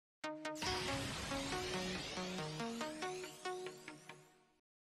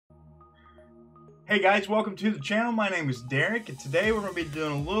Hey guys, welcome to the channel. My name is Derek, and today we're going to be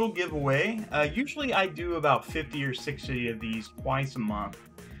doing a little giveaway. Usually I do about 50 or 60 of these twice a month.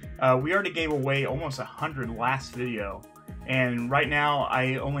 We already gave away almost 100 last video, and right now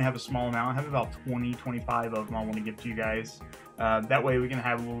I only have a small amount. I have about 20, 25 of them I want to give to you guys. That way we can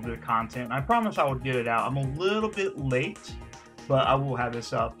have a little bit of content. And I promise I will get it out. I'm a little bit late, but I will have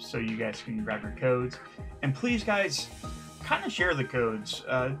this up so you guys can grab your codes. And please guys, kind of share the codes.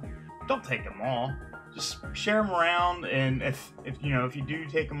 Don't take them all. Just share them around, and if you do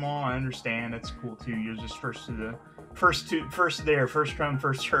take them all, I understand. That's cool too. You're just first come,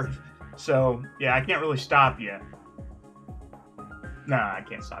 first serve. So yeah, I can't really stop you. No, I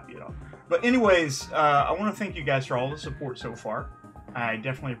can't stop you at all. But anyways, I want to thank you guys for all the support so far. I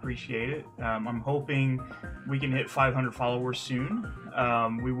definitely appreciate it. I'm hoping we can hit 500 followers soon.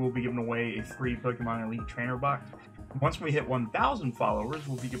 We will be giving away a free Pokemon Elite Trainer box. Once we hit 1,000 followers,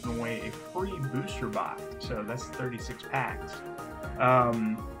 we'll be giving away a free booster box. So that's 36 packs.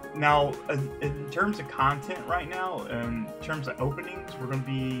 Now, in terms of content right now, in terms of openings, we're going to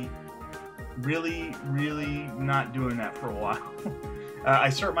be really not doing that for a while. I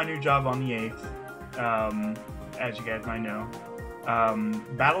start my new job on the 8th, as you guys might know.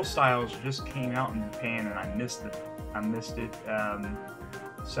 Battle Styles just came out in Japan, and I missed it.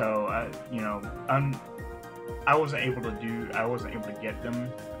 I wasn't able to get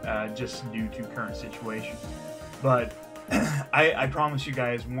them just due to current situation. But I promise you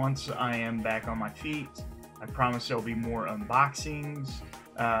guys, once I am back on my feet, I promise there'll be more unboxings.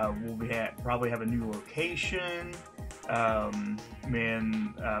 We'll probably have a new location. Me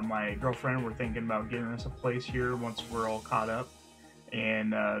and my girlfriend were thinking about getting us a place here once we're all caught up.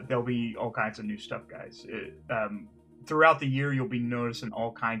 And there'll be all kinds of new stuff, guys. Throughout the year, you'll be noticing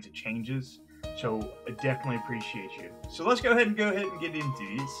all kinds of changes. So I definitely appreciate you. So let's go ahead and get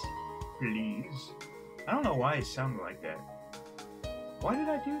into this, please. I don't know why it sounded like that. Why did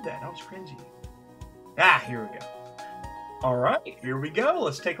I do that? That was cringy. Ah, here we go. All right, here we go.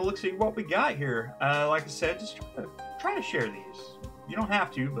 Let's take a look, see what we got here. Like I said, just try to share these. You don't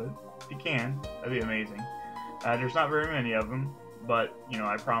have to, but if you can, that'd be amazing. There's not very many of them, but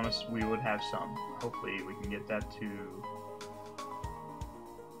I promise we would have some. Hopefully we can get that to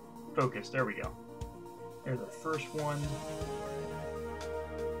focus. There we go. There's the first one.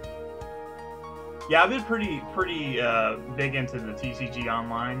 Yeah, I've been pretty big into the TCG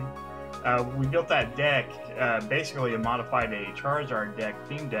Online. We built that deck, basically modified a Charizard deck,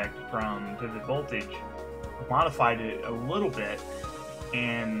 theme deck from Vivid Voltage. Modified it a little bit,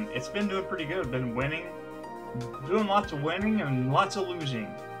 and it's been doing pretty good. Been winning, doing lots of winning and lots of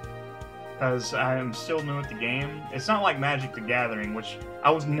losing. Because I am still new at the game. It's not like Magic the Gathering, which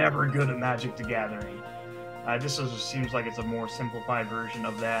I was never good at Magic the Gathering. This just seems like it's a more simplified version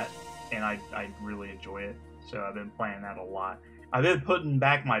of that, and I really enjoy it. So I've been playing that a lot. I've been putting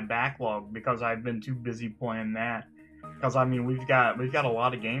back my backlog because I've been too busy playing that. Because I mean, we've got a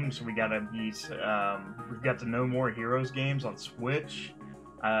lot of games we gotta beat. We've got the No More Heroes games on Switch.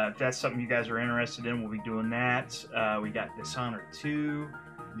 If that's something you guys are interested in, we'll be doing that. We got Dishonored 2,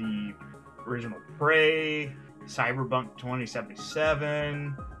 the original Prey, Cyberpunk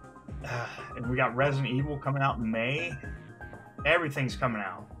 2077, and we got Resident Evil coming out in May. Everything's coming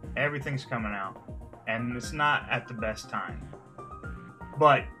out, and it's not at the best time.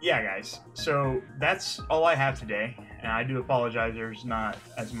 But yeah, guys, so that's all I have today, and I do apologize there's not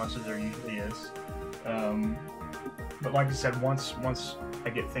as much as there usually is. But like I said, once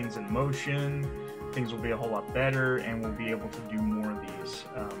I get things in motion, things will be a whole lot better, and we'll be able to do more of these.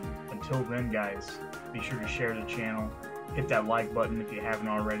 Until then, guys, be sure to share the channel, hit that like button if you haven't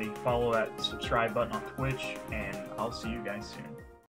already, follow that subscribe button on Twitch, and I'll see you guys soon.